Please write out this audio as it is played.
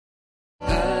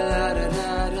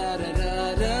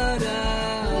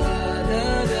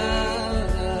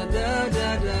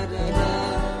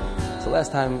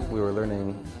Last time we were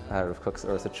learning Rav Kook's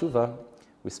Oros HaTshuva,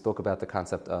 we spoke about the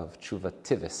concept of Tshuva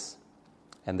Tivis.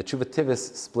 And the Tshuva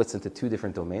Tivis splits into two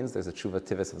different domains. There's a Tshuva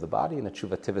Tivis of the body and a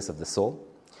Tshuva Tivis of the soul.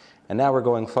 And now we're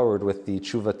going forward with the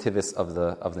Tshuva Tivis of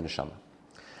the Neshama.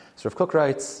 So Rav Kook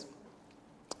writes,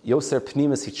 Yoser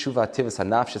Pnimis hi Tshuva Tivis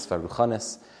HaNafshis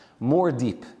VaRuchanis, more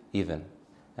deep even.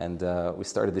 And we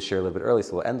started this year a little bit early,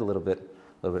 so we'll end a little bit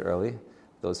early.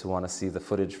 Those who want to see the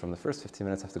footage from the first 15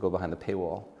 minutes have to go behind the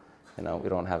paywall. You know, we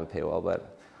don't have a paywall,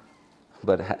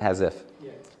 but as if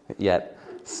yet.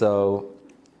 So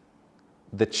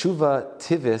the tshuva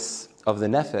tivis of the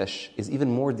nefesh is even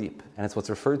more deep, and it's what's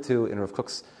referred to in Rav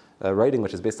Kook's writing,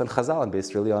 which is based on Chazal and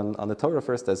based really on the Torah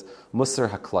first, as musar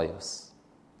haklayos,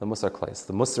 the musar klayos,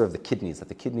 the musar of the kidneys. That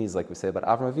the kidneys, like we say about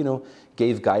Avram Avinu,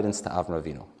 gave guidance to Avram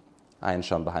Avinu. Ayin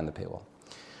Sham behind the paywall.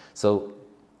 So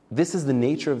this is the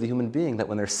nature of the human being, that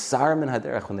when they're sar min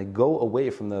haderech, when they go away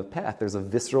from the path, there's a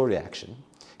visceral reaction.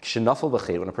 Kshenafal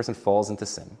b'chet, when a person falls into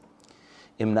sin.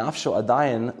 Im nafsho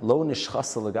adayin lo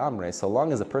nishchasa legamre, so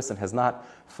long as a person has not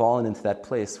fallen into that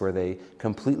place where they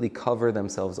completely cover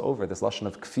themselves over, this lashon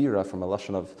of kfira from a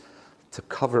lashon of to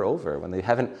cover over, when they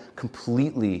haven't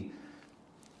completely,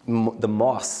 the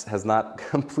moss has not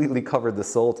completely covered the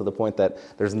soul to the point that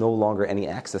there's no longer any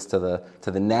access to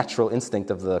the natural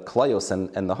instinct of the klayos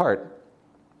and the heart.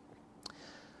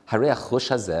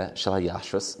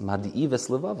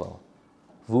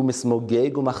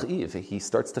 He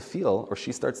starts to feel, or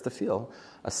she starts to feel,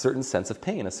 a certain sense of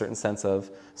pain, a certain sense of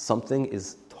something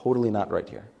is totally not right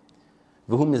here.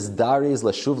 And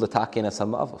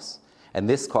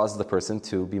this causes the person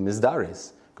to be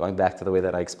mizdares. Going back to the way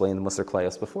that I explained Musar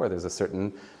Klayos before, there's a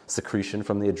certain secretion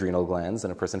from the adrenal glands,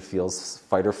 and a person feels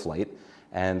fight or flight,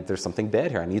 and there's something bad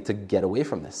here. I need to get away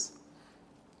from this.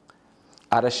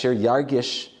 Arasher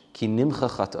yargish ki nimcha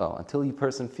chat'o, until the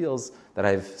person feels that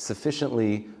I've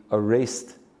sufficiently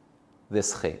erased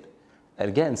this chet. And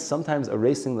again, sometimes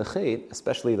erasing the chet,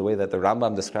 especially the way that the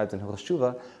Rambam described in Hilchos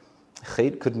Tshuva,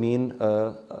 chet could mean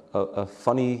a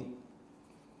funny,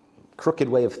 crooked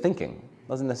way of thinking.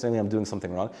 Doesn't necessarily mean I'm doing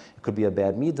something wrong. It could be a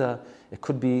bad midah. It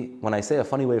could be, when I say a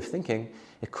funny way of thinking,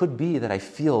 it could be that I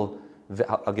feel,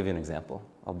 I'll give you an example.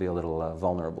 I'll be a little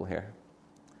vulnerable here.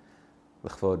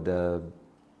 L'chvod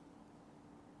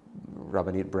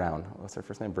Rabbanit Brown. What's her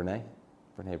first name? Brene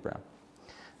Brown.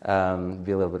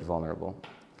 Be a little bit vulnerable.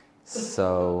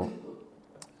 So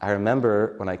I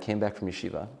remember when I came back from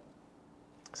yeshiva,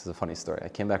 this is a funny story. I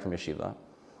came back from yeshiva,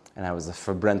 and I was a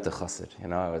verbrente chassid. You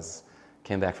know,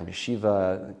 came back from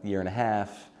yeshiva, a year and a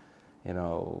half,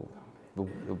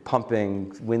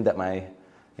 pumping wind at my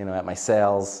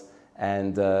sails,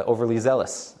 and overly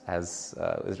zealous, as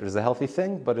is a healthy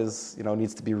thing, but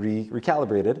needs to be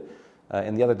recalibrated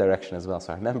in the other direction as well.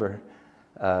 So I remember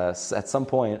at some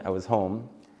point I was home,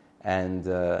 and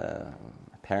my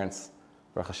parents,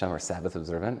 Baruch Hashem, are Sabbath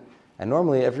observant, and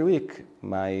normally every week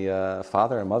my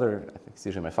father and mother, I think it's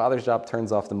usually my father's job,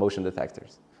 turns off the motion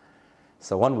detectors.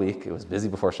 So one week, it was busy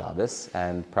before Shabbos,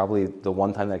 and probably the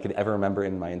one time that I could ever remember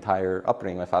in my entire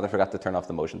upbringing, my father forgot to turn off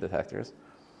the motion detectors.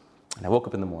 And I woke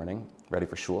up in the morning, ready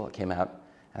for shul. I came out,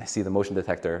 and I see the motion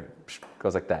detector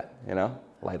goes like that,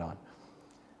 light on.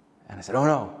 And I said, oh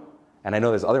no. And I know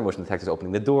there's other motion detectors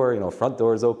opening the door, front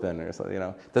door is open, or something,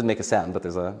 It doesn't make a sound, but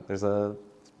there's a...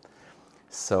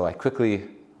 So I quickly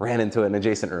ran into an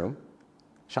adjacent room.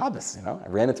 Shabbos, I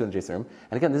ran into an adjacent room.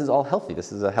 And again, this is all healthy.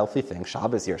 This is a healthy thing.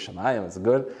 Shabbos, here, Shemayim, it's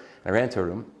good. And I ran into a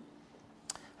room.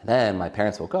 And then my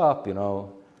parents woke up, I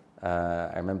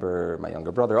remember my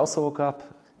younger brother also woke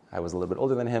up. I was a little bit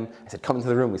older than him. I said, come into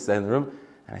the room. We sat in the room.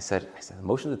 And I said, the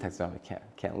motion detector's on. I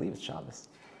can't leave. It's Shabbos.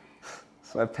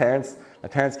 So my parents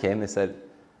came. They said,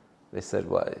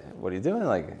 what are you doing?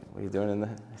 What are you doing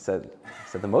I said,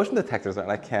 the motion detector's on.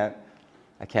 I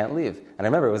can't leave. And I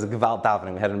remember it was a Gevalt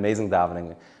davening. We had an amazing davening.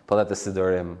 We pulled out the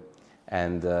Sidurim,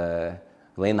 and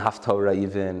Lein Haftorah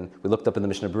even. We looked up in the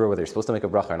Mishnah Berurah whether you're supposed to make a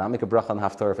bracha or not make a bracha on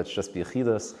Haftorah, if it's just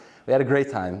B'Yechidus. We had a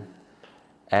great time.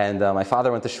 And my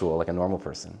father went to shul like a normal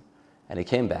person. And he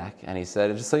came back, and he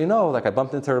said, just so you know, I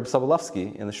bumped into Rabbi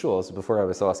Sobolovsky in the shul. So before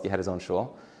Rabbi Sobolovsky had his own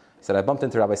shul. He said, I bumped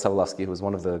into Rabbi Sobolovsky, who was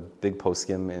one of the big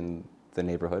poskim in the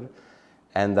neighborhood.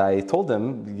 And I told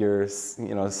him your,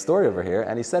 story over here,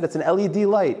 and he said it's an LED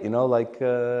light,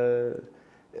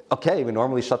 okay, we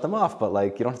normally shut them off, but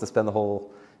you don't have to spend the whole,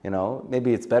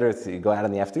 maybe it's better to go out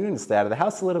in the afternoon and stay out of the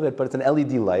house a little bit, but it's an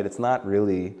LED light. It's not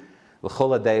really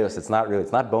l'chol deus. It's not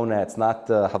bona. It's not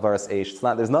havaras eish. It's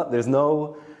not. There's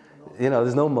no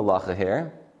malacha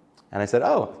here. And I said,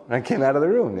 oh, and I came out of the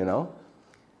room,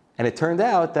 and it turned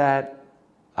out that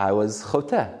I was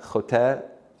choteh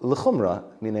l'chumra,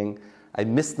 meaning I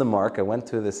missed the mark. I went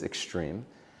to this extreme.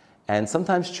 And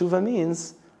sometimes tshuva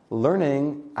means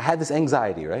learning. I had this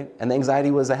anxiety, right? And the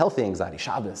anxiety was a healthy anxiety.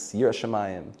 Shabbos, Yirah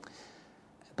Shamayim.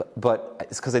 But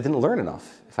it's because I didn't learn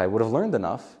enough. If I would have learned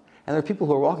enough, and there are people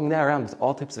who are walking now around with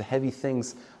all types of heavy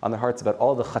things on their hearts about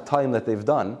all the chatayim that they've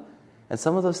done, and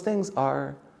some of those things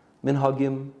are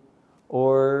minhagim,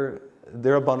 or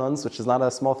they're abanons, which is not a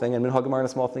small thing, and minhagim aren't a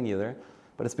small thing either,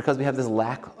 but it's because we have this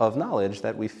lack of knowledge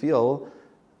that we feel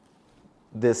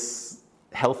this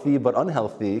healthy but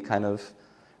unhealthy kind of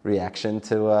reaction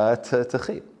to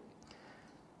chait.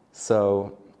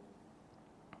 So,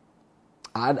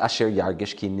 ad asher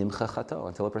yargish ki nimcha chato,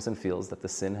 until a person feels that the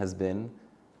sin has been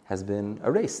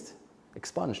erased,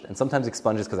 expunged. And sometimes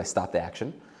expunged is because I stopped the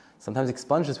action. Sometimes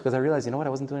expunged is because I realized, you know what, I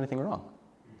wasn't doing anything wrong.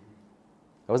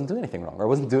 I wasn't doing anything wrong, or I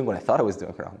wasn't doing what I thought I was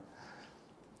doing wrong.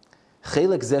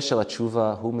 Chelek zeh shel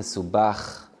hatshuva hu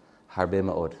mesubach harbe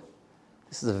ma'od.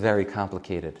 This is a very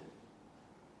complicated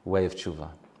way of tshuva.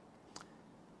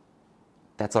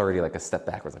 That's already like a step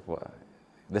backwards. Like, what?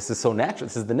 This is so natural.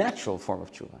 This is the natural form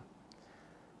of tshuva.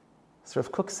 So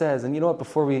Rav Kook says, and you know what,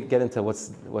 before we get into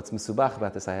what's mesubach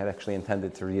about this, I had actually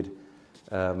intended to read.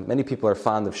 Many people are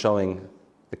fond of showing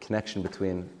the connection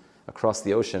between across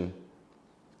the ocean.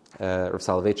 Rav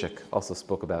Soloveitchik also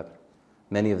spoke about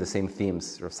many of the same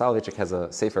themes. Rav Soloveitchik has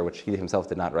a sefer which he himself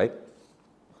did not write,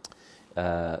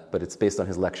 but it's based on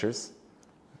his lectures,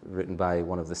 written by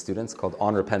one of the students, called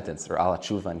On Repentance, or Ala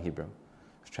Tshuva in Hebrew.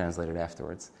 It's translated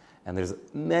afterwards. And there's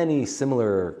many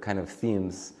similar kind of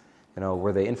themes.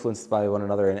 Were they influenced by one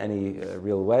another in any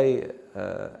real way?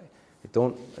 I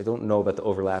don't know about the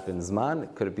overlap in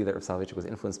Zman. Could it be that Rav Soloveitchik was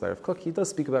influenced by Rav Kook? He does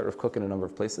speak about Rav Kook in a number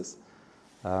of places.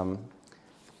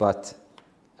 But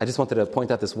I just wanted to point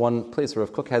out this one place where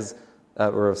Rav Kook has,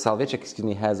 or Rav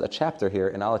Soloveitchik, has a chapter here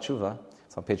in Ala Tshuva.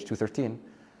 It's on page 213.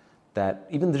 That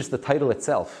even just the title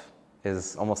itself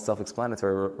is almost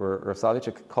self-explanatory. Where Rav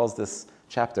Soloveitchik calls this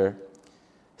chapter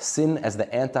 "Sin as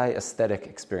the Anti-Aesthetic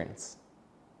Experience."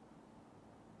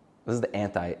 This is the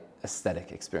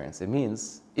anti-aesthetic experience. It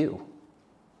means ew.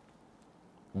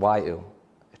 Why ew?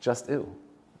 It's just ew.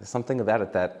 There's something about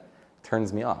it that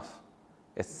turns me off.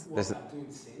 About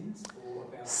doing sins? Or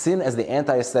about Sin as the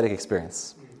anti-aesthetic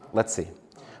experience. Let's see.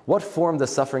 What form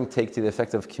does suffering take to the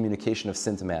effect of communication of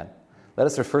sin to man? Let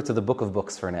us refer to the book of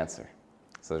books for an answer.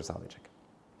 So there's Soloveitchik.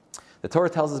 The Torah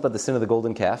tells us about the sin of the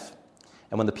golden calf.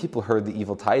 And when the people heard the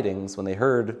evil tidings, when they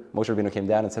heard, Moshe Rabbeinu came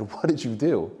down and said, "What did you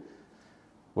do?"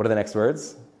 What are the next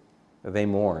words? They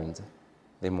mourned.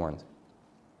 They mourned.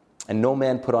 And no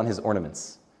man put on his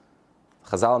ornaments.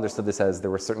 Chazal understood this as there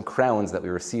were certain crowns that we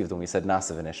received when we said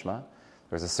Nasa v'nishma. There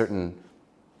was a certain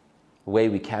way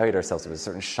we carried ourselves. There was a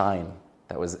certain shine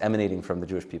that was emanating from the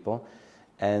Jewish people.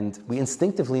 And we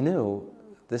instinctively knew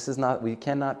we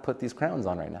cannot put these crowns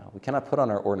on right now. We cannot put on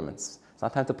our ornaments. It's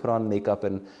not time to put on makeup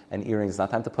and earrings. It's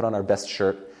not time to put on our best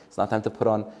shirt. It's not time to put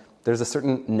on... There's a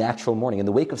certain natural mourning. In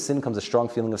the wake of sin comes a strong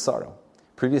feeling of sorrow.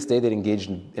 Previous day they'd engaged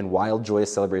in wild,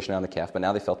 joyous celebration around the calf, but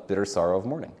now they felt bitter sorrow of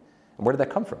mourning. And where did that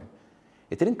come from?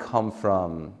 It didn't come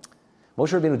from...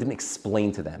 Moshe Rabbeinu didn't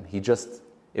explain to them. They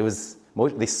saw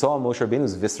Moshe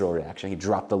Rabbeinu's visceral reaction. He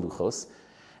dropped the luchos.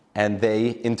 And they,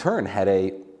 in turn, had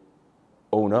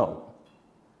oh no.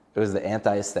 It was the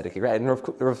anti-aesthetic. And Rav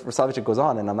Soloveitchik goes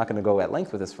on, and I'm not going to go at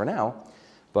length with this for now,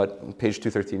 but on page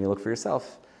 213, you look for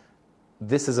yourself.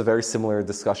 This is a very similar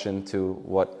discussion to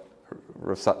what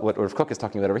Rav Kook is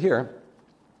talking about over here,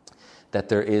 that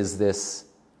there is this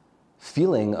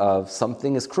feeling of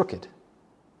something is crooked.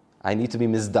 I need to be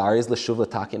mizdariz l'shuv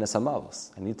l'takin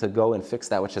esamavos. I need to go and fix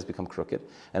that which has become crooked.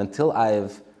 And until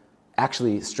I've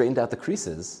actually straightened out the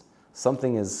creases,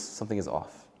 something is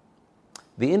off.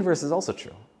 The inverse is also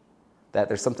true. That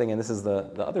there's something, and this is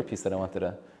the other piece that I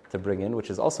wanted to bring in, which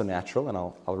is also natural, and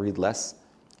I'll read less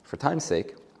for time's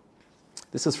sake.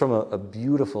 This is from a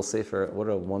beautiful sefer, what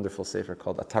a wonderful sefer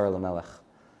called Atar Lamelech,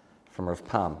 from Rav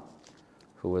Pam,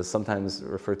 who was sometimes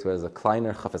referred to as a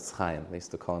kleiner Chafetz Chaim. They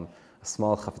used to call him a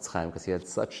small Chafetz Chaim because he had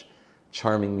such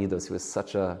charming midos. He was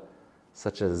such a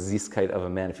ziskite of a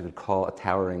man, if you could call a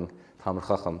towering Talmud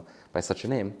Chacham by such a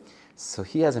name. So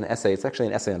he has an essay, it's actually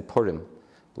an essay on Purim,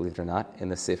 believe it or not, in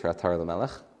the sefer Atar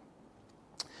Lamelech,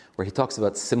 where he talks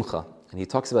about simcha, and he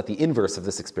talks about the inverse of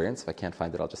this experience. If I can't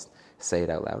find it, I'll just say it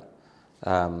out loud.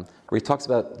 Where he talks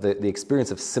about the experience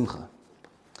of simcha.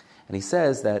 And he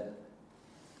says that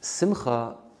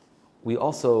simcha, we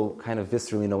also kind of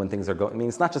viscerally know when things are going...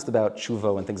 it's not just about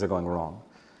tshuva when things are going wrong.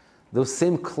 Those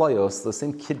same kloyos, those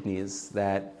same kidneys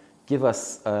that give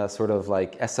us a sort of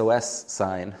like SOS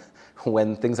sign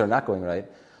when things are not going right,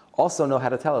 also know how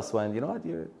to tell us when, you know what,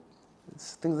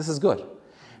 this is good.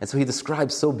 And so he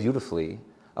describes so beautifully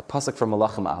a pasuk from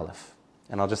Malachim Aleph.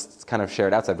 And I'll just kind of share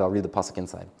it outside, but I'll read the pasuk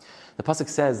inside. The pasuk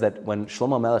says that when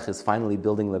Shlomo Melech is finally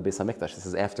building the Beis HaMikdash, this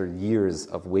is after years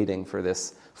of waiting for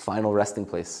this final resting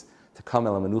place to come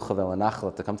El HaMenucha Ve'el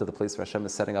HaNachla, to come to the place where Hashem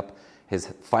is setting up his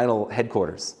final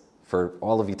headquarters for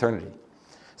all of eternity.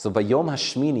 So by Yom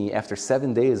HaShmini, after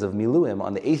 7 days of Miluim,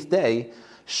 on the 8th day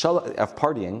of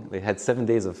partying, they had 7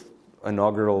 days of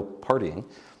inaugural partying,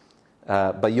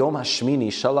 by Yom HaShmini,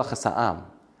 Shalach HaSa'am,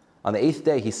 on the 8th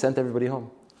day, he sent everybody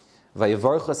home.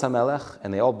 Vayevarchu HaMelech,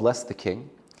 and they all blessed the king.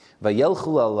 Vayelchu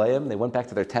La'alayim, they went back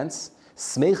to their tents.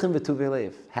 Smeichim v'tuvei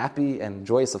lev, happy and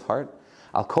joyous of heart.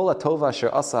 Al kol hatova asher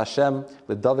asa Hashem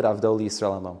l'David avdo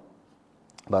liYisrael amo,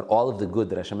 about all of the good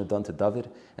that Hashem had done to David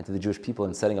and to the Jewish people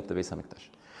in setting up the Beis HaMikdash.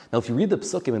 Now, if you read the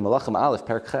psukim in Malachim Aleph,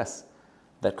 Perek Ches,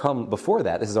 that come before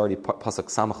that, this is already pasuk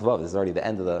Samach Vav, this is already the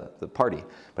end of the party.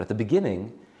 But at the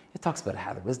beginning, it talks about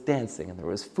how there was dancing, and there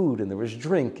was food, and there was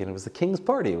drink, and it was the king's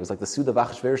party. It was like the Suda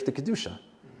Vachashverosh to Kedusha,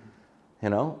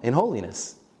 in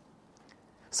holiness.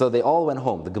 So they all went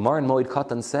home. The Gemara in Moed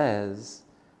Katan says,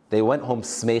 they went home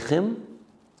smeichim,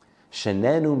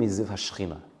 shenenu miziv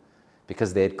hashchina,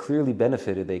 because they had clearly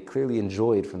benefited, they clearly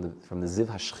enjoyed from the ziv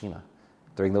hashchina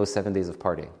during those 7 days of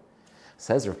partying.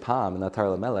 Says Rav Pam in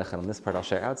Atar LaMelech, and on this part I'll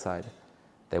share outside,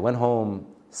 they went home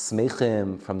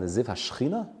smeichim from the ziv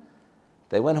hashchina.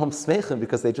 They went home smeichim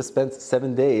because they just spent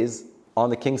 7 days on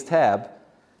the king's tab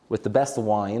with the best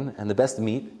wine and the best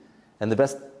meat and the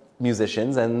best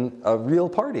musicians and a real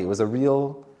party. It was a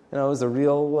real,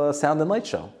 sound and light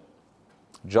show,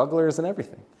 jugglers and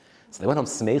everything. So they went home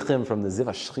smeichim from the ziv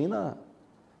hashchina.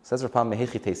 Says Rav Pam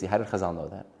mehechi teisi. How did Chazal know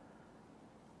that?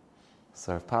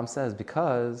 So Rav Pam says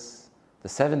because the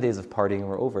 7 days of partying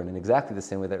were over, and in exactly the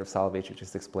same way that Rav Soloveitchik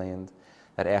just explained,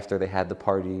 that after they had the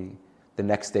party, the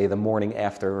next day, the morning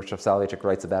after, which Rav Soloveitchik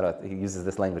writes about it, he uses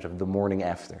this language of the morning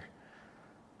after.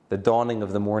 The dawning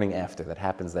of the morning after, that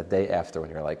happens that day after when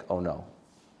you're like, oh no.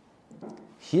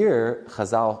 Here,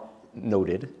 Chazal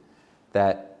noted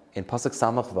that in Pasuk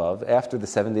Samach Vav, after the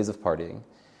 7 days of partying,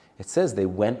 it says they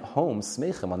went home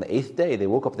smeichim. On the 8th day, they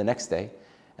woke up the next day,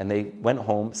 and they went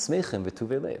home smeichim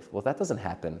v'tuvei lev. Well, that doesn't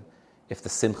happen if the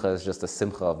simcha is just a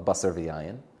simcha of basar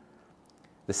v'yayin.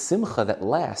 The simcha that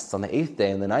lasts on the 8th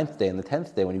day and the 9th day and the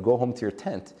 10th day when you go home to your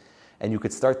tent and you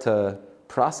could start to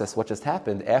process what just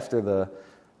happened after the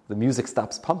music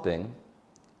stops pumping,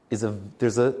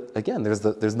 there's the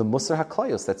Musar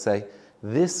HaKlayos that say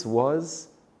this was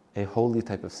a holy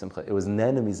type of simcha. It was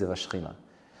nenu miziv hashchina.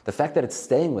 The fact that it's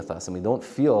staying with us and we don't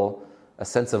feel a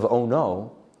sense of oh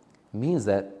no means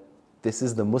that this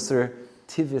is the Musar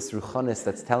Tivis Ruchanis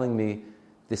that's telling me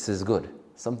this is good.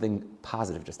 Something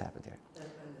positive just happened here.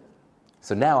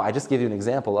 So now I just give you an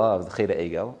example of the Cheder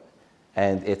Egel,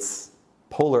 and its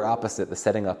polar opposite, the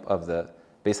setting up of the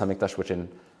Beis HaMikdash, which in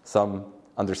some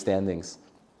understandings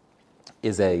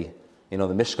is the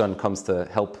Mishkan comes to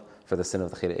help for the sin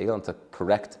of the Cheder Egel and to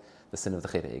correct the sin of the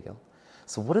Cheder Egel.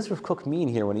 So what does Rav Kook mean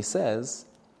here when he says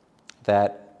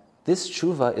that this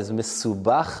tshuva is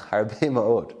misubach harbe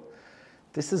ma'od?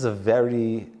 This is a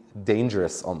very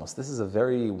dangerous almost. This is a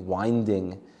very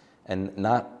winding and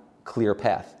not clear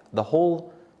path. The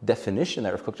whole definition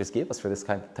that Rav Kook just gave us for this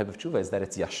type of tshuva is that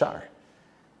it's yashar.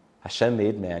 Hashem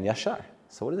made man yashar.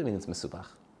 So what does it mean it's mesubach?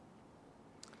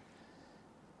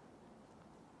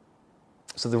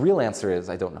 So the real answer is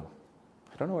I don't know.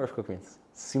 I don't know what Rav Kook means.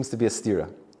 It seems to be a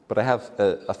stira. But I have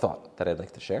a thought that I'd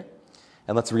like to share.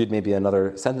 And let's read maybe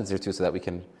another sentence or two so that we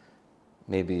can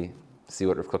maybe see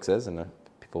what Rav Kook says and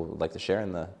people would like to share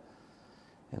in the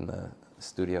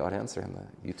studio audience or in the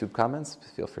YouTube comments.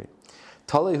 Feel free.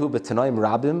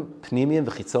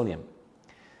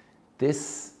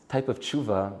 This type of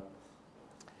tshuva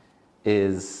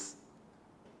is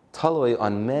taloi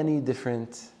on many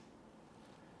different,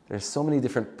 there's so many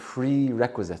different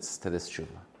prerequisites to this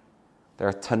tshuva. There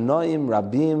are tanoim,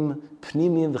 rabim,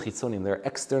 pnimim, v'chitzonim. There are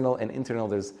external and internal.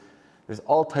 There's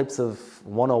all types of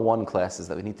 101 classes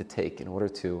that we need to take in order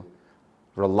to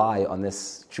rely on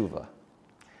this tshuva.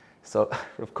 So,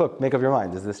 Rav Kook, make up your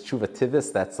mind. Is this tshuva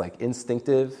tivis that's like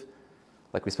instinctive,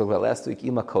 like we spoke about last week,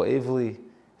 ima ko'evli?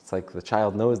 It's like the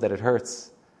child knows that it hurts.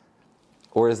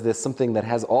 Or is this something that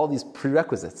has all these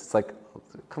prerequisites? It's like,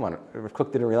 come on, Rav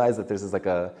Kook didn't realize that there's like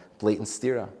a blatant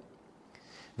stira.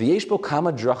 V'yesh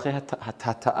kama drache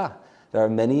hata'ah. There are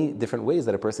many different ways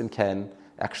that a person can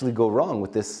actually go wrong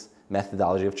with this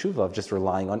methodology of tshuva, of just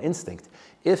relying on instinct.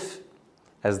 If,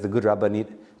 as the good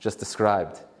Rabbanit just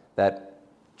described, that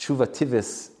tshuva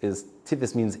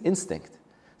tivis means instinct,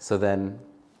 so then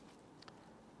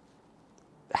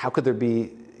how could there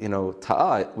be,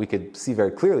 ta'ah, we could see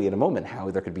very clearly in a moment how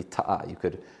there could be ta'ah. You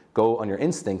could go on your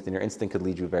instinct, and your instinct could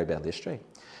lead you very badly astray.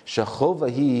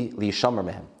 Shechovahi liyishamar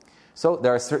mehem. So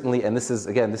there are certainly, and this is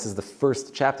the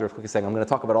first chapter of Kook is saying, I'm going to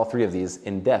talk about all three of these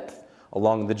in depth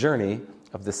along the journey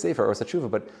of the Sefer or Tshuva,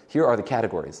 but here are the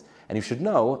categories. And you should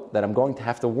know that I'm going to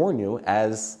have to warn you,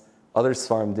 as other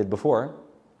Sfarim did before,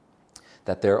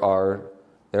 that there are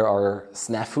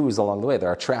snafus along the way, there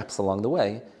are traps along the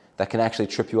way that can actually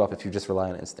trip you up if you just rely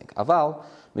on instinct. Aval,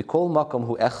 mikol makom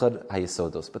hu echad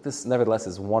hayisodos. But this, nevertheless,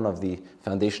 is one of the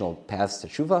foundational paths to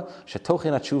tshuva.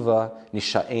 Shetochen tshuva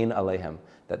nisha'ein aleihem.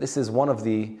 That this is one of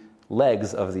the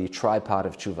legs of the tripod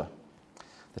of tshuva.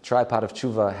 The tripod of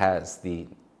tshuva has the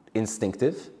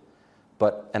instinctive,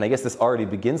 and I guess this already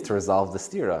begins to resolve the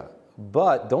stira.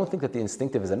 But don't think that the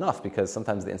instinctive is enough, because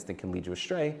sometimes the instinct can lead you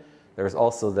astray. There is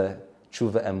also the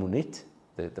tshuva emunit,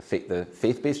 the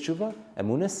faith-based tshuva,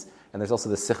 emunis, and there's also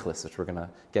the sichlis, which we're going to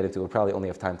get into. We'll probably only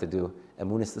have time to do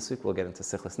emunis this week. We'll get into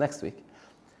sichlis next week.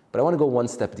 But I want to go one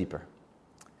step deeper.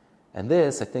 And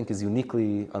this, I think, is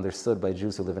uniquely understood by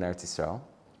Jews who live in Eretz Yisrael.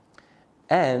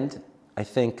 And I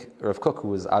think Rav Kook, who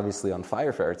was obviously on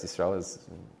fire for Eretz Yisrael, as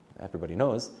everybody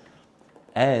knows,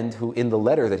 and who in the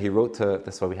letter that he wrote to,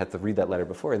 that's why we had to read that letter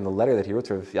before, in the letter that he wrote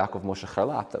to Rav Yaakov Moshe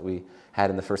Charlap that we had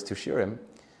in the first two shiurim,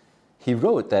 he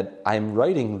wrote that I'm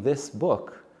writing this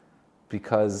book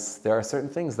because there are certain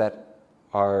things that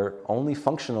are only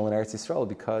functional in Eretz Yisrael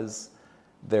because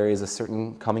there is a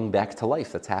certain coming back to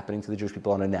life that's happening to the Jewish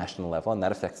people on a national level, and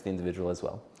that affects the individual as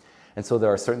well. And so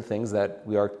there are certain things that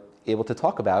we are able to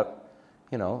talk about,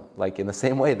 like in the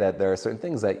same way that there are certain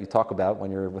things that you talk about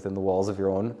when you're within the walls of your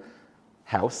own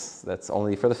house, that's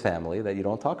only for the family, that you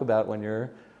don't talk about when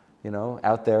you're,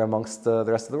 out there amongst the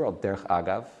rest of the world. Derech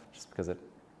Agav, just because it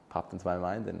popped into my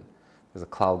mind, and there's a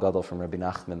klal gadol from Rabbi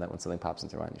Nachman that when something pops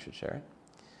into your mind, you should share it.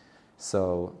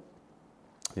 So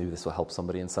maybe this will help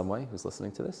somebody in some way who's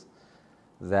listening to this,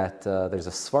 that there's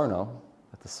a Sforno,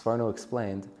 that the Sforno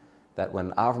explained that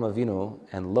when Avram Avinu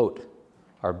and Lot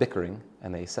are bickering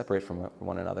and they separate from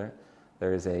one another,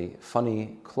 there is a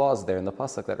funny clause there in the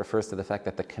pasuk that refers to the fact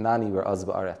that the Kanani were az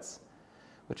ba'aretz,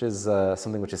 which is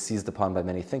something which is seized upon by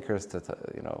many thinkers,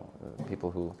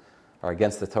 people who are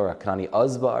against the Torah. Kanani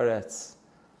az ba'aretz,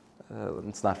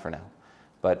 it's not for now.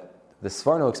 But the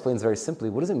Sforno explains very simply,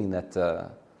 what does it mean that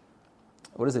the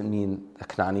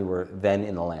Kanani were then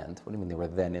in the land? What do you mean they were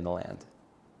then in the land?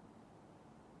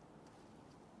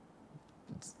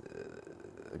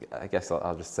 I guess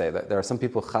I'll just say that there are some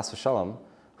people, chas v'shalom,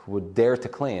 who would dare to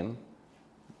claim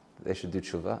they should do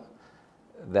tshuva,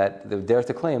 that they would dare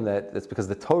to claim that it's because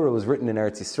the Torah was written in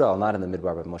Eretz Yisrael, not in the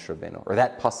Midbar of Moshe Rabbeinu, or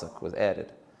that pasuk was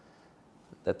added.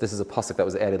 That this is a pasuk that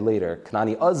was added later.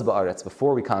 Kanani az ba'aretz,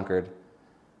 before we conquered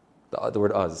the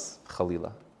word az,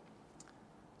 chalila.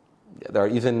 There are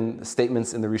even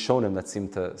statements in the Rishonim that seem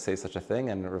to say such a thing,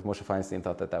 and Rav Moshe Feinstein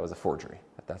thought that was a forgery,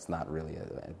 that that's not really a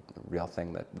real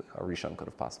thing that a Rishon could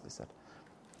have possibly said.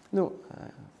 No.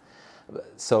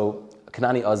 So,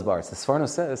 Kanani Azbar, the Sforno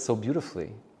says so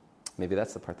beautifully, maybe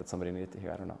that's the part that somebody needed to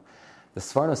hear, I don't know. The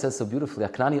Sforno says so beautifully,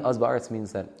 Kanani Azbar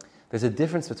means that there's a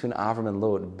difference between Avram and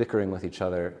Lot bickering with each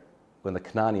other when the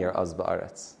Kanani are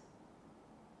Azba'aretz.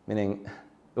 Meaning,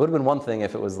 it would have been one thing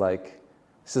if it was like,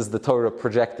 this is the Torah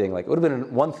projecting, like it would have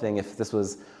been one thing if this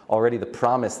was already the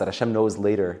promise that Hashem knows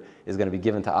later is going to be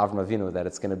given to Avram Avinu, that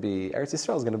it's going to be, Eretz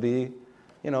Yisrael is going to be,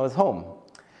 his home.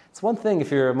 It's one thing if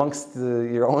you're amongst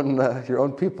your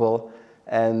own people,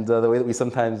 and the way that we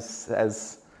sometimes,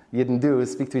 as Yidden do,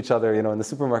 is speak to each other, in the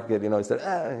supermarket, instead,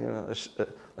 a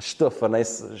shtuf, a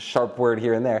nice sharp word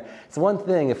here and there. It's one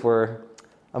thing if we're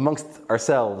amongst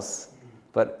ourselves,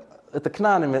 but at the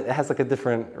Canaan, it has like a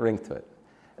different ring to it.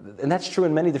 And that's true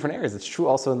in many different areas. It's true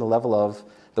also in the level of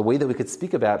the way that we could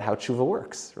speak about how tshuva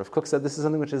works. Rav Kook said this is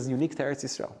something which is unique to Eretz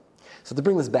Yisrael. So to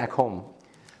bring this back home,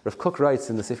 Rav Kook writes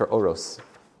in the Sefer Oros,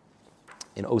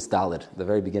 in Os Daled, the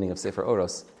very beginning of Sefer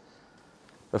Oros,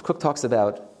 Rav Kook talks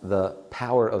about the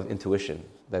power of intuition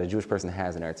that a Jewish person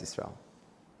has in Eretz Yisrael.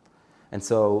 And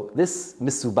so this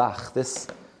misubach, this,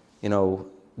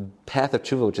 path of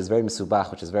tshuva, which is very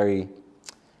misubach,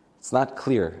 it's not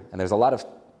clear, and there's a lot of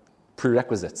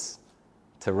prerequisites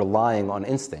to relying on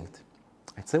instinct.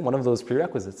 I'd say one of those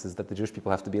prerequisites is that the Jewish people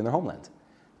have to be in their homeland.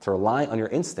 To rely on your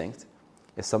instinct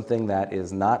is something that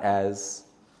is not as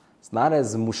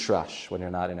mushrash when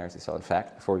you're not in Eretz Yisrael. In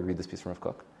fact, before we read this piece from Rav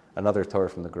Kook, another Torah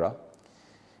from the Gra,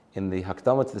 in the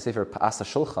Hakdama to the Sefer Pa'asa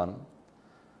Shulchan,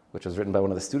 which was written by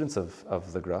one of the students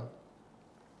of the Gra,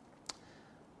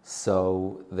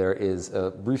 so there is a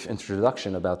brief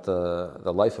introduction about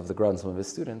the life of the Gra and some of his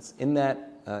students. In that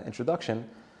introduction,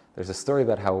 There's a story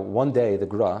about how one day the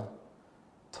Gra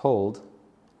told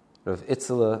Rav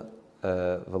Itzela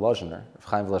Volozhiner, Rav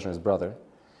Chaim Volozhiner's brother,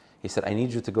 he said, I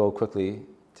need you to go quickly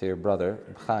to your brother,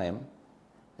 Rav Chaim,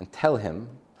 and tell him,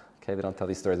 okay, they don't tell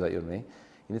these stories about you and me,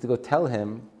 you need to go tell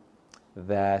him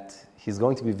that he's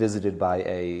going to be visited by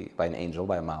an angel,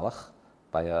 by a malach,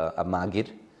 by a magid,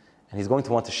 and he's going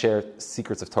to want to share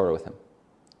secrets of Torah with him.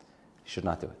 He should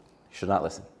not do it. He should not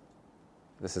listen.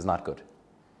 This is not good.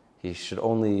 He should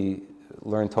only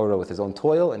learn Torah with his own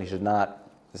toil, and this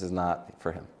is not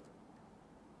for him.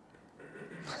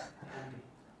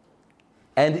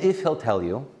 And if he'll tell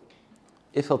you,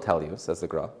 says the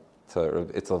Gra, to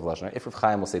Itzel Volozhiner, if Rav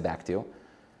Chaim will say back to you,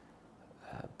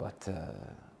 but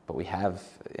we have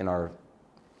in our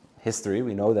history,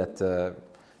 we know that,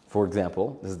 for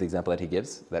example, this is the example that he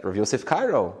gives, that Rav Yosef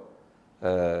Karo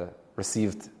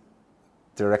received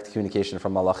direct communication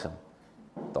from Malachim.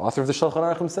 The author of the Shulchan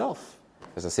Aruch himself.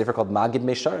 There's a sefer called Magid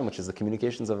Meisharim, which is the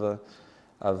communications of a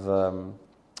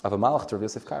Malach to Rav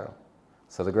Yosef Karo.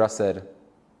 So the Gra said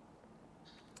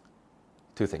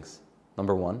two things.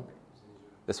 Number one,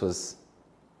 this was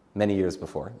many years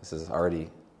before. This is already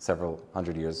several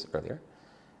hundred years earlier.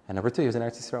 And number two, he was in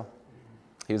Eretz Yisrael.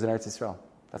 He was in Eretz Yisrael.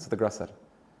 That's what the Gra said.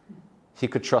 He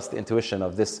could trust the intuition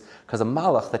of this, because a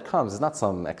malach that comes is not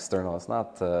some external. It's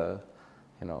not,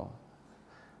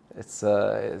 it's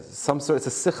some sort. It's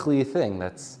a sichli thing.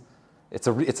 It's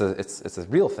a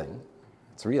real thing.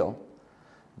 It's real,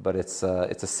 but it's a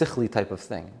sichli type of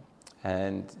thing.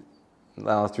 And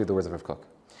now let's read the words of Rav Kook.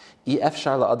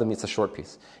 Efshar la'adam, it's a short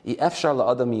piece. Efshar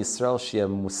la'adam Yisrael sheyeh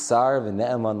musar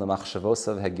v'ne'eman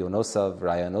l'machshavosav hegionosav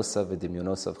rayanosav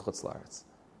v'dimyonosav chutz la'aretz.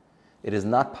 It is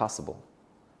not possible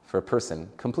for a person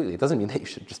completely. It doesn't mean that you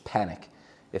should just panic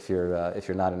if you're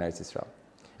not in Eretz Yisrael,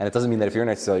 and it doesn't mean that if you're in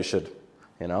Eretz Yisrael you should,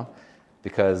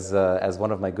 because as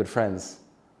one of my good friends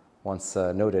once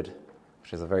noted,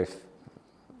 which is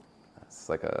it's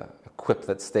like a quip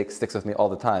that sticks with me all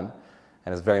the time.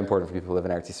 And it's very important for people who live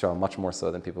in Eretz Yisrael, much more so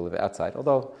than people who live outside,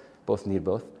 although both need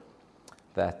both.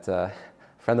 That a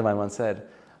friend of mine once said,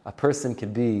 a person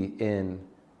could be in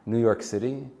New York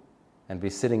City and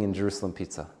be sitting in Jerusalem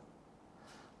Pizza.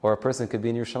 Or a person could be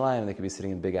in Yerushalayim and they could be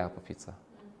sitting in Big Apple Pizza.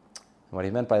 And what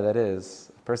he meant by that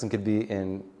is, a person could be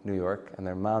in New York and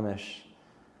they're mamish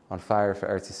on fire for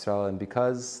Eretz Yisrael, and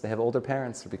because they have older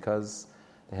parents or because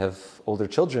they have older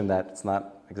children that it's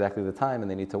not exactly the time and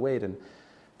they need to wait,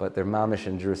 but they're mamish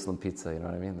in Jerusalem Pizza, you know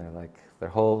what I mean? They're like, their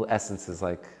whole essence is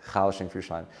like chalashing for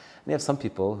Yerushalayim. And you have some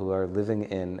people who are living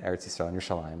in Eretz Yisrael, in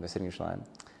Yerushalayim, they're sitting in Yerushalayim,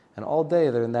 and all day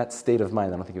they're in that state of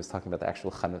mind. I don't think he was talking about the actual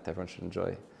chanut. Everyone should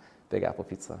enjoy Big Apple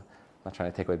Pizza. I'm not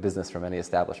trying to take away business from any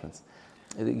establishments.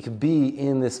 You could be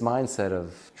in this mindset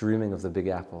of dreaming of the Big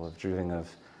Apple, of dreaming of,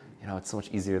 it's so much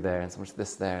easier there and so much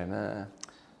this there, and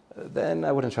then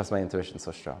I wouldn't trust my intuition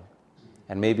so strong.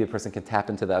 And maybe a person can tap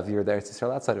into the avir of Eretz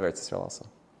Yisrael outside of Eretz Yisrael also.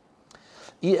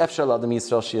 It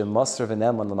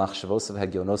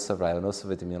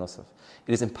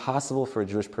is impossible for a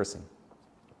Jewish person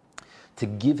to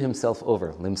give himself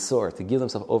over, limsor, to give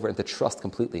himself over and to trust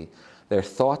completely their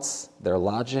thoughts, their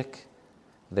logic,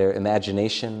 their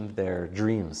imagination, their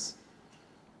dreams,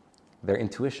 their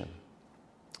intuition.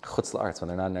 Chutz la'aretz, when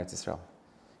they're not in Eretz Yisrael.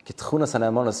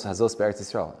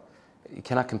 You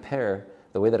cannot compare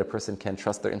the way that a person can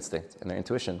trust their instinct and their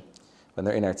intuition when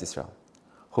they're in Eretz Yisrael.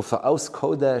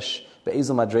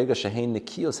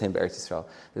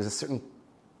 There's a certain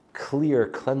clear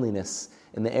cleanliness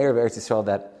in the air of Eretz Yisrael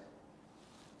that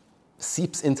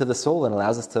seeps into the soul and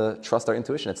allows us to trust our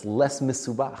intuition. It's less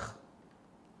misubach.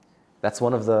 That's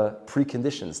one of the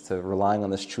preconditions to relying on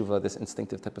this tshuva, this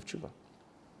instinctive type of tshuva.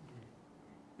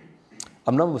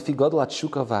 Amnam v'fi godel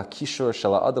hatshuka v'hakishur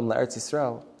shel ha'adam la'eretz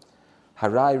Yisrael,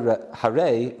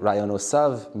 harei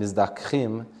rayonosav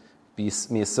mizdakchim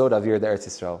miyesod avir d'eretz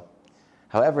Yisrael.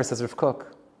 However, says Rav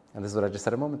Kook, and this is what I just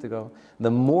said a moment ago, the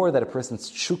more that a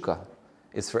person's tshuka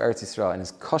is for Eretz Yisrael and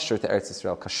is kosher to Eretz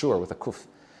Yisrael, kashur with a kuf,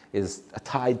 is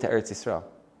tied to Eretz Yisrael,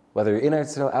 whether you're in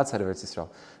Eretz Yisrael, outside of Eretz Yisrael,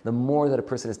 the more that a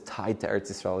person is tied to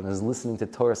Eretz Yisrael and is listening to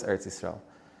Torah's Eretz Yisrael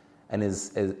and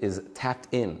is tapped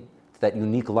in to that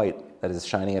unique light that is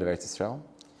shining out of Eretz Yisrael,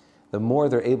 the more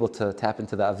they're able to tap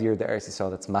into the avir, the Eretz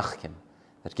Yisrael that's machkim,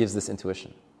 that gives this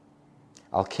intuition.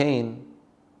 Al kain,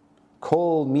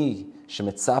 kol mi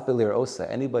shemitzape li'rosa,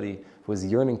 anybody who is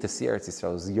yearning to see Eretz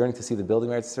Yisrael, who is yearning to see the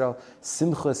building of Eretz Yisrael,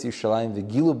 simchas Yerushalayim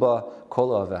v'giluba kol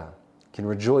avah, can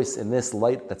rejoice in this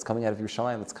light that's coming out of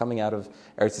Yerushalayim, that's coming out of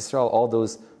Eretz Yisrael. All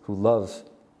those who love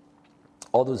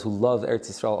Eretz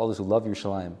Yisrael, all those who love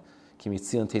Yerushalayim, Ki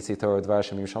mitzion tetzei Torah dvar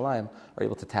Hashem Yerushalayim, are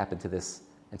able to tap into this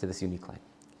unique light.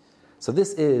 So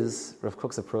this is Rav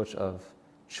Kook's approach of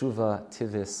tshuva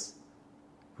tivis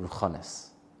ruchanis,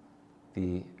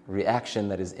 the reaction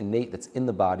that is innate, that's in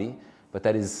the body, but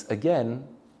that is, again,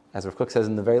 as Rav Kook says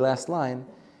in the very last line,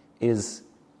 is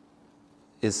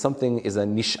a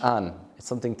nish'an. It's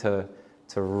something to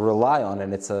rely on,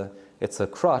 and it's a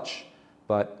crutch.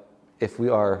 But if we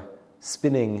are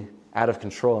spinning out of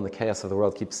control and the chaos of the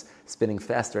world keeps spinning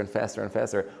faster and faster and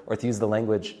faster, or to use the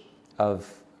language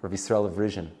of Rav Yisrael of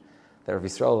Rizhin, that Rav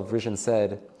Yisrael of Rizhin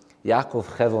said, Yaakov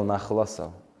chevel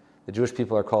nachlaso. The Jewish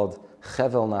people are called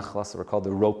chevel nachlaso, we're called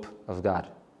the rope of God.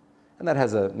 And that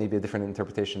has maybe a different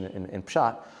interpretation in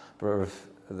Pshat, but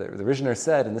the Rizhiner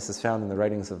said, and this is found in the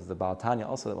writings of the Baal Tanya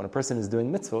also, that when a person is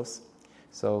doing mitzvos,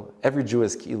 so every Jew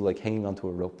is like hanging onto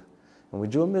a rope. When we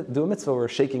do a mitzvah, we're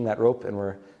shaking that rope and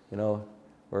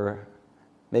we're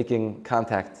making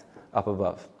contact up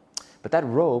above. But that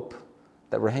rope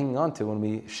that we're hanging onto, when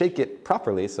we shake it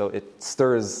properly, so it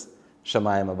stirs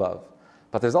Shamayim above.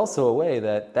 But there's also a way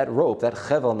that rope, that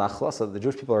chevel nachlasa, the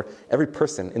Jewish people are, every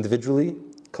person individually,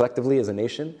 collectively as a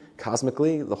nation,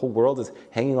 cosmically, the whole world is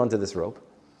hanging onto this rope.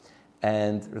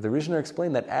 And the Rizhiner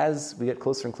explained that as we get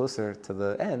closer and closer to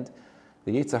the end,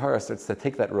 the Yetzer Hara starts to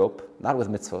take that rope, not with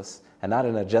mitzvos, and not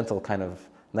in a gentle kind of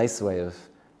nice way of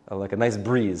like a nice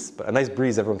breeze. But a nice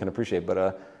breeze everyone can appreciate, but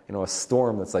a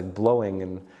storm that's like blowing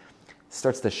and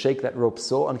starts to shake that rope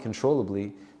so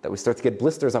uncontrollably that we start to get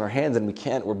blisters on our hands and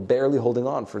we're barely holding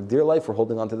on. For dear life, we're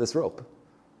holding on to this rope.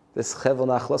 This chevel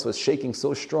nachlas was shaking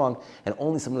so strong, and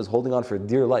only someone who's holding on for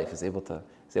dear life is able to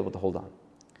hold on.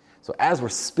 So as we're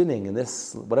spinning in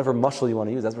this, whatever muscle you want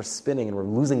to use, as we're spinning and we're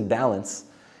losing balance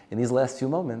in these last few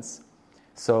moments,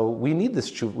 so we need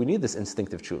this tshuva, we need this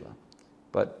instinctive tshuva.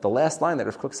 But the last line that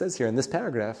Rav Kook says here in this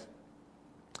paragraph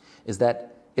is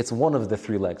that it's one of the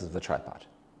three legs of the tripod.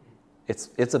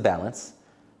 It's a balance,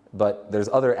 but there's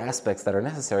other aspects that are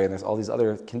necessary, and there's all these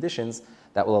other conditions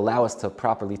that will allow us to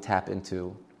properly tap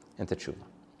into tshuva.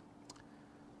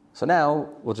 So now,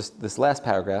 this last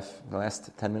paragraph, the last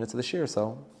 10 minutes of the shir or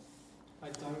so. I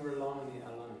don't rely on it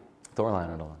alone. Don't rely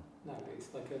on it alone. No, but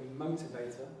it's like a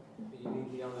motivator, but you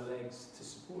need the other legs to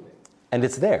support it. And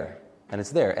it's there,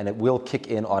 and it will kick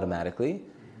in automatically.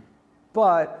 Mm-hmm.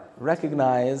 But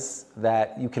recognize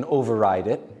that you can override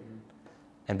it,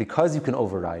 and because you can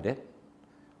override it,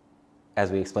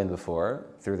 as we explained before,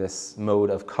 through this mode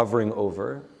of covering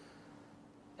over,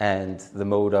 and the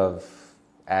mode of,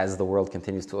 as the world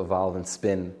continues to evolve and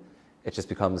spin, it just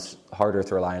becomes harder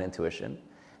to rely on intuition.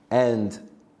 And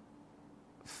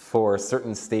for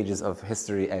certain stages of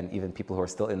history, and even people who are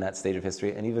still in that stage of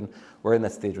history, and even we're in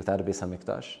that stage without a Beis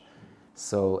HaMikdash.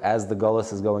 So as the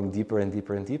Golus is going deeper and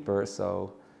deeper and deeper,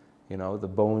 so the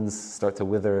bones start to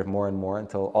wither more and more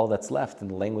until all that's left in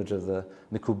the language of the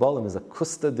Mikubalim is a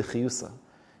kusta d'chiyusa,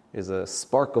 is a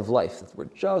spark of life. We're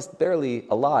just barely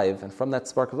alive, and from that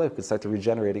spark of life we can start to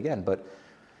regenerate again. But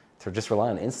to just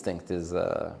rely on instinct is,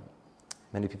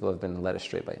 many people have been led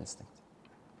astray by instinct.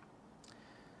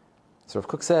 So Rav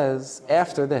Kook says,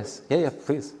 after this,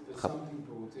 please. But some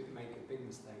people do make a big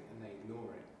mistake and they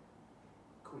ignore it.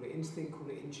 Call it instinct, call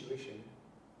it intuition.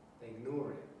 They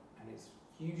ignore it. And it's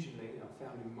usually, I've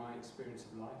found in my experience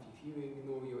of life, if you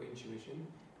ignore your intuition,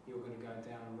 you're going to go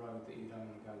down a road that you don't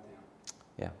want to go down.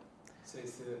 Yeah. So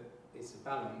it's a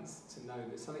balance to know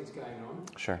that something's going on.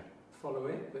 Sure. Follow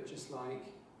it, but just like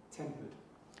tempered.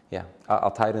 Yeah.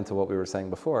 I'll tie it into what we were saying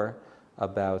before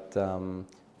about...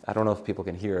 I don't know if people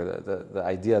can hear the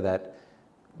idea that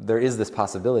there is this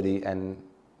possibility and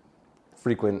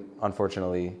frequent,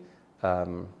 unfortunately,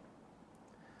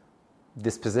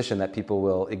 disposition that people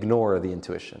will ignore the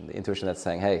intuition that's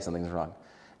saying, hey, something's wrong.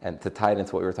 And to tie it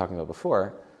into what we were talking about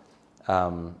before,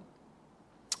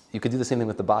 you could do the same thing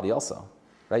with the body also,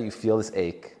 right? You feel this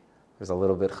ache. There's a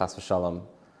little bit, chas v'shalom,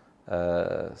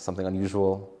 something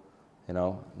unusual,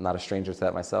 not a stranger to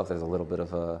that myself. There's a little bit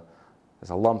of there's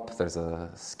a lump, there's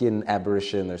a skin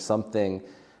aberration, there's something.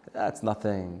 That's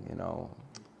nothing,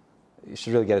 You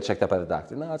should really get it checked out by the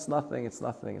doctor. No, it's nothing.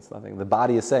 The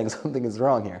body is saying something is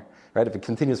wrong here, right? If it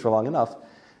continues for long enough,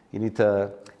 you need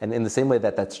to, and in the same way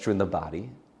that's true in the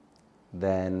body,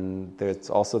 then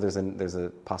there's a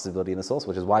possibility in the soul,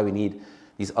 which is why we need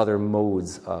these other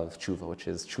modes of tshuva, which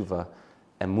is tshuva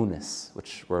emunis,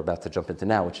 which we're about to jump into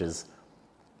now, which is,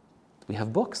 we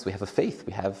have books, we have a faith,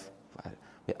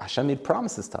 Hashem made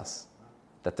promises to us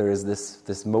that there is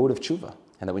this mode of tshuva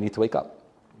and that we need to wake up.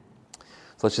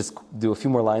 So let's just do a few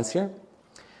more lines here.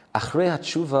 Achrei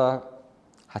hatshuva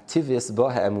hativis bo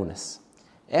ha'emunis.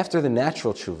 After the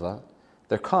natural tshuva,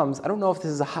 there comes, I don't know if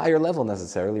this is a higher level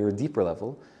necessarily or a deeper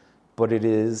level, but it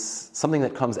is something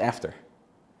that comes after.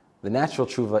 The natural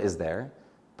tshuva is there,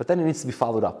 but then it needs to be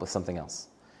followed up with something else.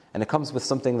 And it comes with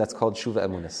something that's called tshuva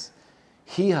emunis.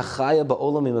 Hi hachaya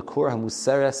ba'olam mimakur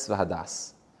hamuseres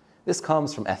v'hadas. This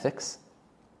comes from ethics.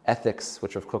 Ethics,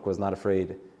 which Rav Kook was not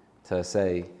afraid to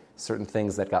say, certain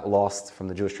things that got lost from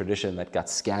the Jewish tradition, that got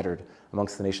scattered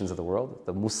amongst the nations of the world,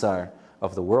 the musar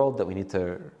of the world that we need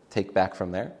to take back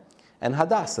from there, and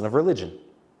hadas, and of religion.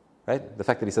 Right? The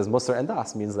fact that he says musar and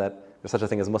das means that there's such a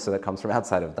thing as musar that comes from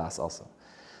outside of das also.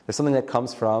 There's something that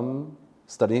comes from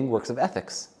studying works of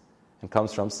ethics and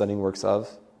comes from studying works of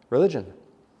religion.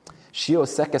 Shio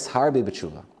sekes harbe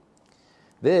b'tshuva.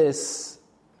 This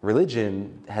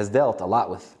religion has dealt a lot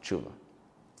with tshuva,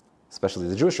 especially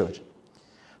the Jewish religion.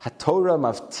 HaTorah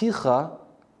mavticha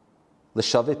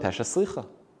l'shavei pesha slicha.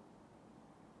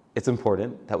 It's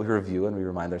important that we review and we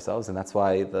remind ourselves, and that's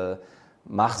why the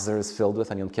Machzer is filled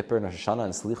with on Yom Kippur and Rosh Hashanah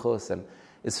and Slichos, and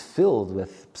is filled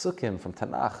with psukim from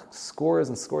Tanakh, scores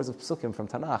and scores of psukim from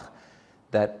Tanakh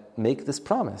that make this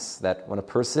promise that when a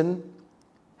person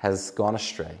has gone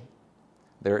astray,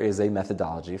 there is a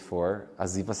methodology for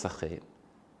aziva sachet,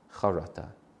 charata,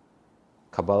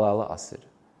 kabbalah ala asid.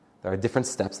 There are different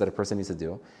steps that a person needs to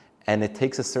do, and it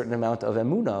takes a certain amount of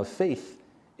emunah, of faith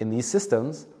in these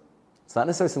systems. It's not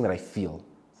necessarily something that I feel,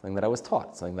 it's something that I was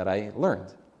taught, something that I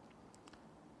learned.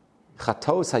 It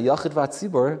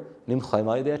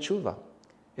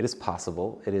is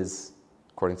possible, it is,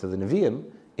 according to the Nevi'im,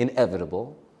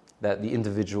 inevitable that the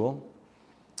individual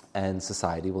and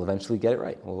society will eventually get it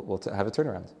right. We'll have a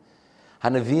turnaround. The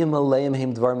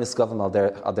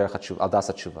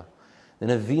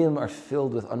Nevi'im are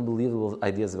filled with unbelievable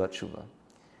ideas about tshuva.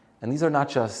 And these are not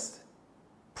just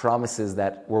promises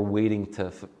that we're waiting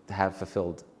to have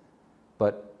fulfilled,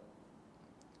 but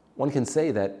one can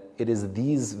say that it is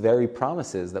these very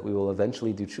promises that we will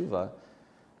eventually do tshuva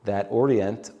that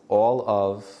orient all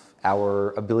of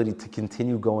our ability to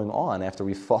continue going on after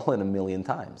we've fallen a million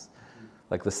times.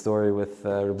 Like the story with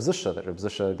Reb Zusha, that Reb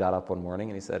Zusha got up one morning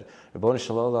and he said, Ribono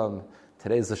Shel Olam,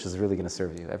 today Zusha is really going to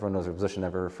serve you. Everyone knows Reb Zusha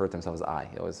never referred to himself as I.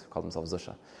 He always called himself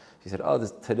Zusha. He said,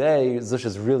 today Zusha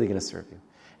is really going to serve you.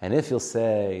 And if you'll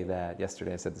say that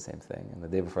yesterday I said the same thing, and the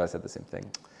day before I said the same thing,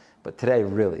 but today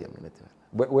really I'm going to do it.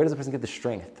 Where does a person get the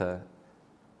strength to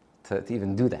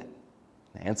even do that?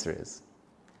 The answer is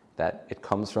that it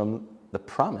comes from the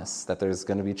promise that there's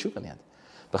going to be tshuva in the end.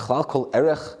 B'chlal kol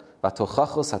erech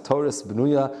v'tochachos hatoris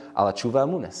b'nuya ala tshuva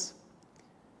amunis.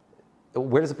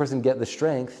 Where does a person get the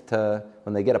strength to,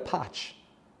 when they get a patch,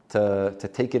 to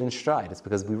take it in stride? It's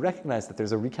because we recognize that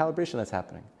there's a recalibration that's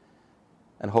happening.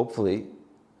 And hopefully,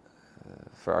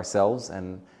 for ourselves,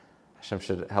 and Hashem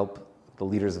should help the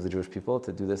leaders of the Jewish people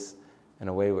to do this in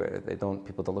a way where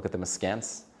people don't look at them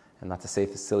askance, and not to say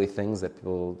silly things that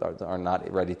people are not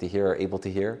ready to hear or able to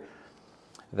hear.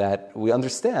 That we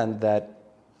understand that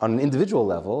on an individual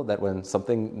level, that when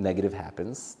something negative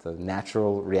happens, the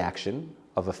natural reaction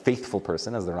of a faithful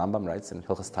person, as the Rambam writes in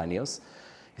Hilchos Tainios,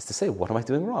 is to say, what am I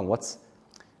doing wrong?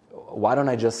 Why don't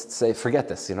I just say, forget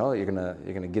this, you're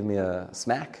gonna give me a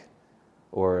smack?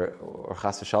 Or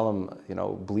chas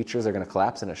v'shalom, bleachers are going to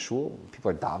collapse in a shul,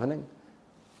 people are davening.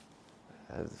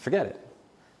 Forget it.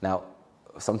 Now,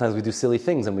 sometimes we do silly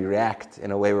things and we react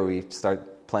in a way where we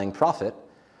start playing prophet.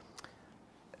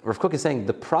 Rav Kook is saying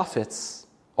the prophets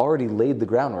already laid the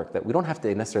groundwork, that we don't have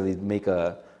to necessarily make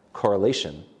a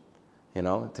correlation,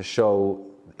 to show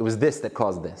it was this that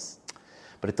caused this.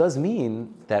 But it does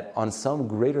mean that on some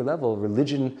greater level,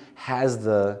 religion has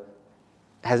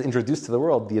introduced to the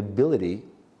world the ability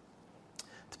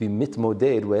to be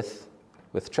mitmoded with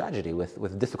tragedy,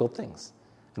 with difficult things.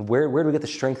 And where do we get the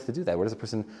strength to do that? Where does a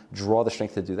person draw the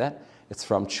strength to do that? It's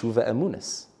from tshuva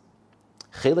emunis.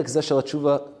 Chelek zeh shel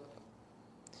tshuva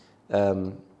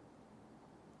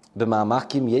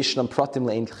b'ma'amakim yeshnam pratim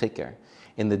le'ein chiker.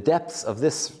 In the depths of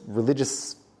this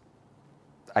religious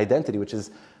identity, which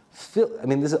is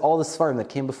this is all the Sfarim that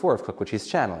came before of Kook, which he's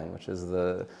channeling, which is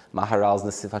the Maharal's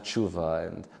Nesiv HaTshuva,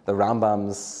 and the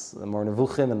Rambam's Mor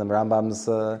Nevuchim, and the Rambam's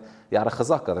Yad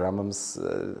HaChazaka, the Rambam's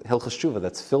Hilchos Tshuva,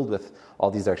 that's filled with all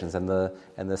these directions, and the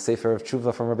Sefer of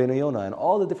Tshuva from Rabbeinu Yonah, and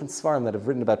all the different Sfarim that have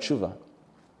written about Tshuva.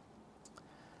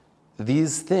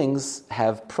 These things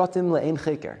have pratim le'ein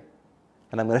cheker.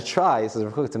 And I'm going to try, says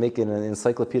Rav Kook, to make it in an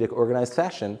encyclopedic, organized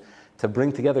fashion, to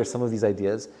bring together some of these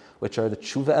ideas, which are the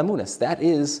tshuva emunis. That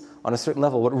is, on a certain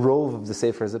level, what Rov of the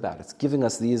Sefer is about. It's giving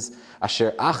us these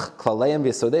asher ach klaleim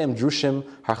v'yesodeim drushim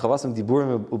harchavasim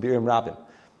diburim ubirim rabim.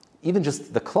 Even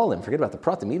just the klalim, forget about the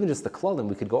pratim, even just the klalim,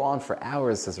 we could go on for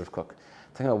hours, says Rav Kook,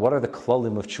 talking about what are the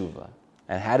klalim of tshuva,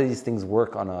 and how do these things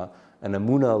work on an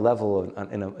emunah level,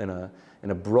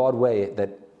 in a broad way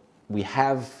that we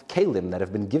have kelim that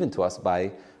have been given to us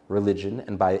by religion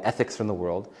and by ethics from the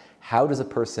world. How does a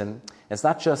person? It's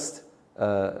not just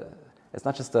an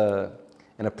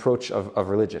approach of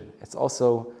religion. It's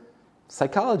also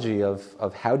psychology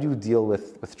of how do you deal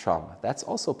with trauma. That's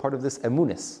also part of this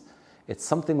emunis. It's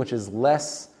something which is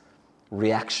less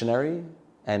reactionary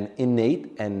and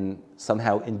innate and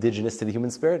somehow indigenous to the human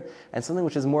spirit, and something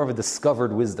which is more of a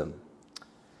discovered wisdom.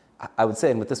 I would say,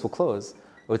 and with this we'll close,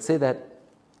 I would say that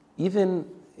even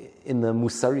in the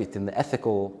musarit, in the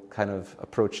ethical kind of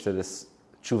approach to this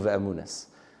tshuva emunis,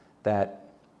 that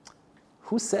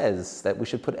who says that we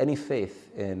should put any faith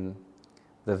in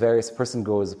the various person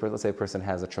goes, let's say a person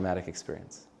has a traumatic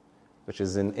experience, which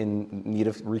is in need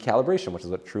of recalibration, which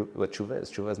is what tshuva is.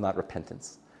 Tshuva is not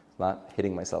repentance. It's not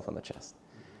hitting myself on the chest.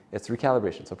 It's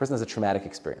recalibration. So a person has a traumatic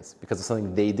experience because of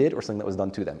something they did or something that was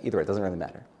done to them. Either way, it doesn't really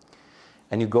matter.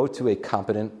 And you go to a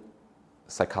competent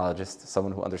psychologist,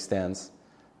 someone who understands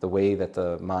the way that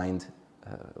the mind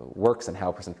works and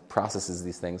how a person processes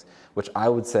these things, which I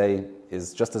would say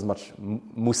is just as much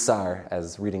musar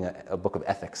as reading a book of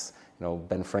ethics,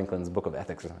 Ben Franklin's book of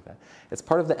ethics or something like that. It's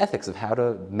part of the ethics of how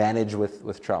to manage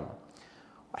with trauma.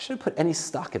 Why should I put any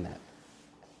stock in that?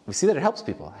 We see that it helps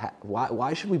people.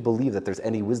 Why should we believe that there's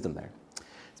any wisdom there?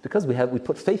 It's because we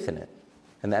put faith in it,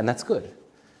 and that's good.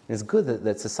 And it's good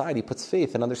that society puts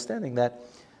faith in understanding that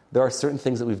there are certain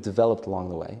things that we've developed along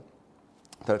the way.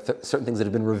 There are certain things that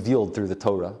have been revealed through the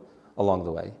Torah along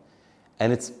the way.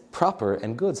 And it's proper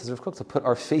and good, says Rav Kook, to put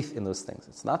our faith in those things.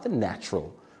 It's not the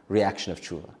natural reaction of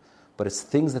tshuva, but it's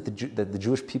things that the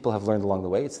Jewish people have learned along the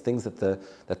way. It's things that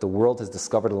the world has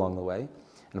discovered along the way.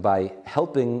 And by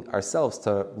helping ourselves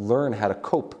to learn how to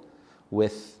cope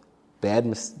with bad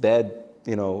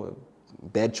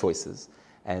choices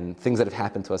and things that have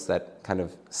happened to us that kind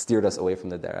of steered us away from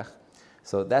the derech.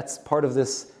 So that's part of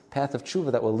this path of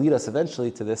tshuva that will lead us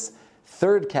eventually to this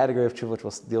third category of tshuva, which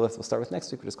we'll start with next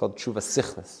week, which is called tshuva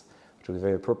sichlis, which will be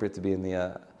very appropriate to be in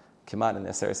the Kimat and the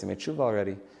Aseret Yemei Tshuva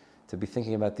already, to be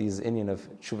thinking about these inyan of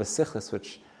tshuva sichlis,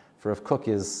 which for Rav Kook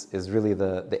is really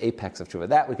the apex of tshuva.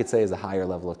 That we could say is a higher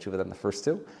level of tshuva than the first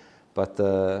two, but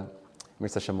Mir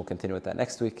Hashem will continue with that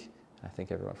next week. I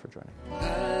thank everyone for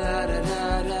joining.